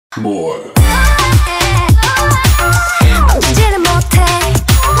More. 멈추지를 못해.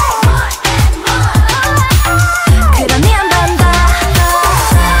 그러니 한 번 더.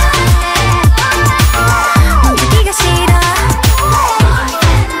 멈추기가 싫어.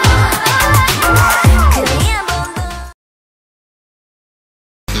 그러니 한 번 더.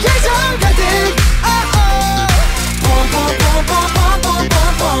 열정 가득.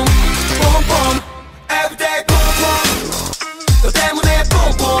 봄봄봄봄봄봄봄봄봄. Everyday 봄봄. 너 때문에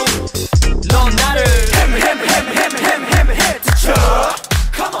봄봄. 넌 나를 헤매헤매헤매헤매헤매헤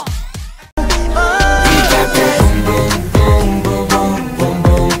Come on.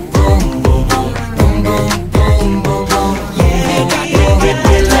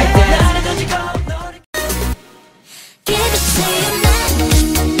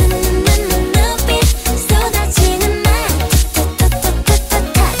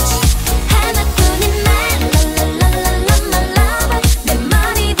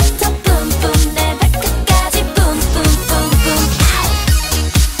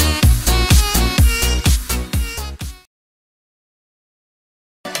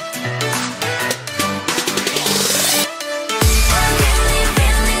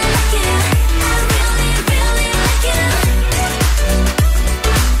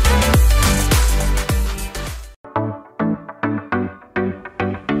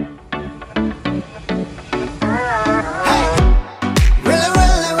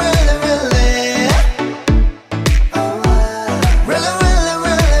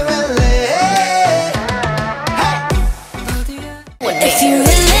 If you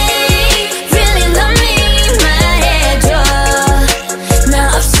really, really love me 말해줘. 나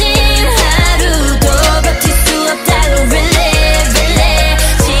없인 하루도 버틸 수 없다고 really, really.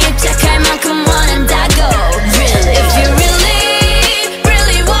 집착할 만큼 원한다고 really. If you really,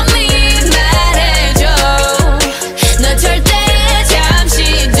 really want me 말해줘. 너 절대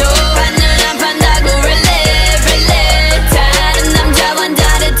잠시도 하늘 안 판다고 really, really. 다른 남자와는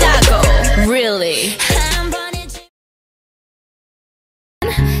다르다고 really.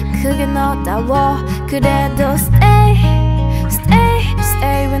 그게 너다워. 그래도 stay, stay,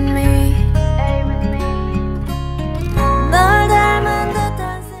 stay with me. 널 닮은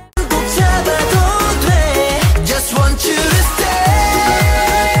듯한 꼭 잡아도 돼. Just want you to stay.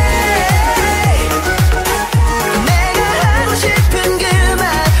 내가 하고 싶은 그 말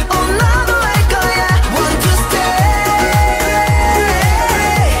너도 할 거야. Want to stay.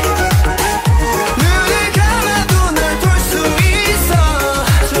 눈을 감아도 널 볼 수 있어.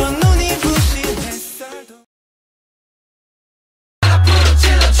 저 눈이 부신 햇살도 앞으로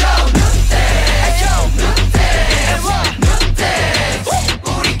찔러줘.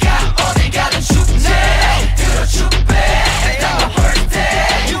 우리가 어딜 가든 춥네. 들어줄게. 나 hurt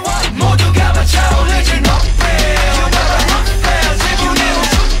day. 모두가 다 차오르질 높이. 기분이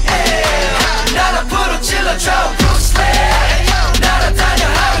우주해. 날 앞으로 찔러줘. Bruce Lee. 날아다녀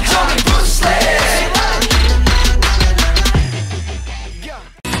하루 종일 Bruce Lee.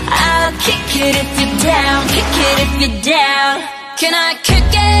 I'll kick it if you're down, kick it if you're down. Can I kick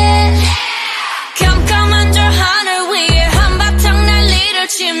it? 깜깜한 저 하늘 위에 한바탕 난리를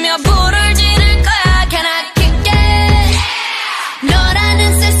치며 불을 지를 거야. Can I kick it?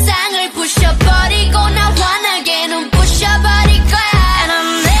 너라는 세상을 부셔버리고 나 환하게 눈 부셔버릴 거야. And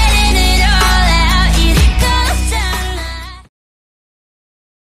I'm letting it all out. 이리 꺼졌잖아.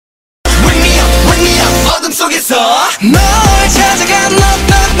 Wake me up, 어둠 속에서 널 찾아가 knock,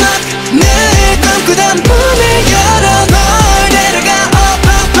 knock, knock. 늘 꿈꾸던 문을 열어 널 데려가 up,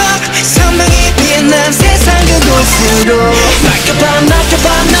 up, up. 선명히 빛난 세상 그곳으로 맡겨봐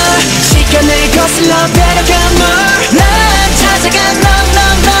널. 시간을 거슬러 데려가 널. 날 찾아가 knock,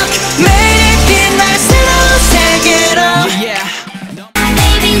 knock, knock. 매일 빛날 새로운 세계로.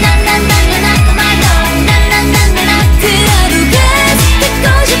 Baby 난 그 말도 난 그 하루가 듣고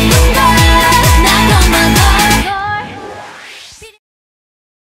싶은 걸 나로만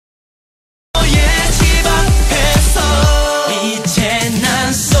너의 집 앞에서 이제 난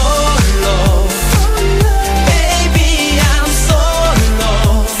solo. Baby I'm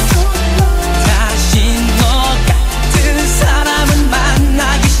solo. 다시 너 같은 사람은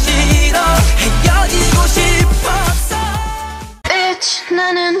만나기 싫어. 헤어지고 싶었어. Bitch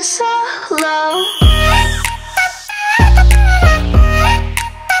나는 solo.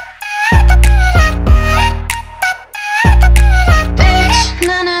 Bitch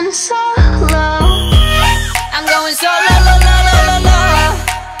나는 solo. I'm going solo, lo, lo, lo, lo, lo.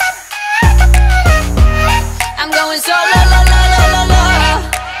 I'm going solo, lo, lo, lo, lo, lo.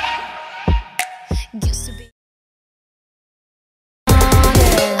 Used to be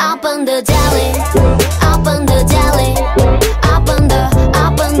up on the deli, up on the deli, up on the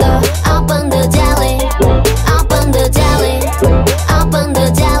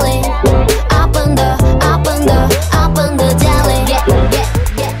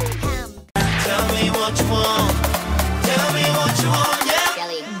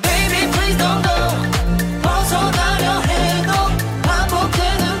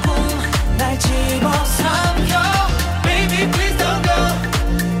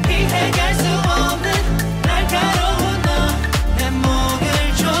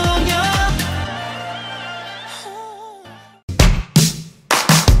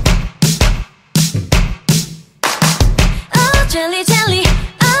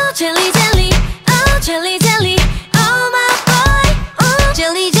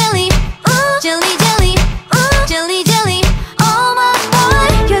jelly jelly jelly jelly jelly jelly oh my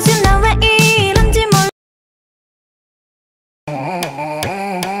boy 요즘 나 왜 이런지 몰라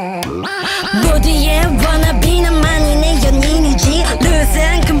모두의 wannabe는 많이 내 연인이지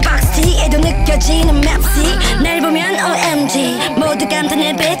루즈한 금박스티에도 느껴지는 맵시 날 보면 OMG 모두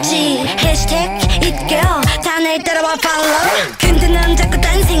감탄을 뱉지 해시태그 itgirl 다 날 따라와 follow 근데 넌 자꾸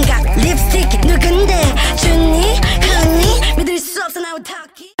딴 생각 립스틱 누군데 주니 흔히 믿을 수 없어 now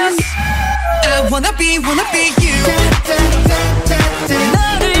talking I wanna be you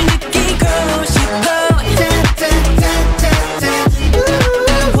너를 느끼고 싶어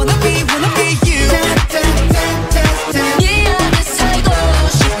I wanna be you 네 안에 살고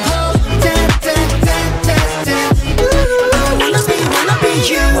싶어 wanna be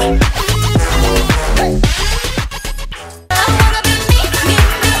you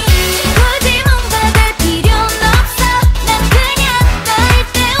굳이 뭔가 될 필요는 없어 난 그냥 너일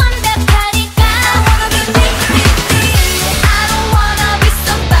때 완벽하니까 I don't wanna be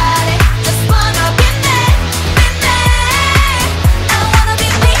somebody just wanna be me I wanna be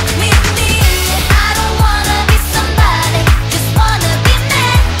me I don't wanna be somebody just wanna be me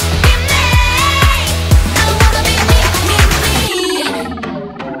I wanna be me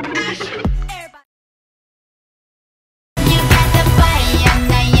You got the fire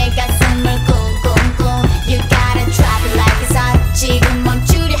나의 가슴을 쿵쿵쿵 You gotta drop it like it's hot 지금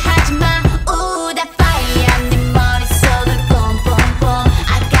멈추려 하지마 Ooh that fire 네 머릿속을 뿜뿜뿜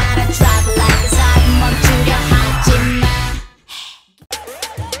I gotta drop it like it's hot 멈추려 하지마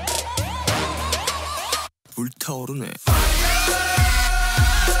불타오르네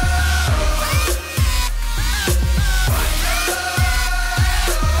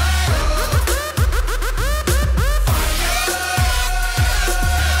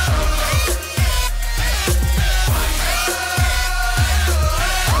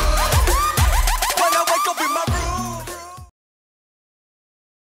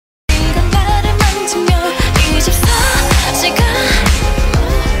네가 나를 만지며 24시간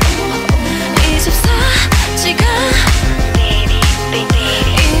 24시간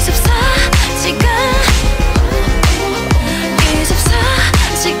 24시간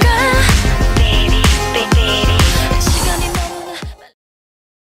 24시간 시간이 너무나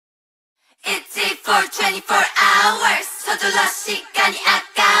It's it for 24 hours 서둘러 시간이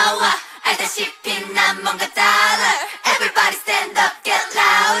아까워 알다시피 난 뭔가 달라 Everybody stand up get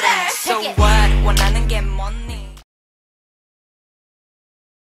louder So what 원하는 게 뭔데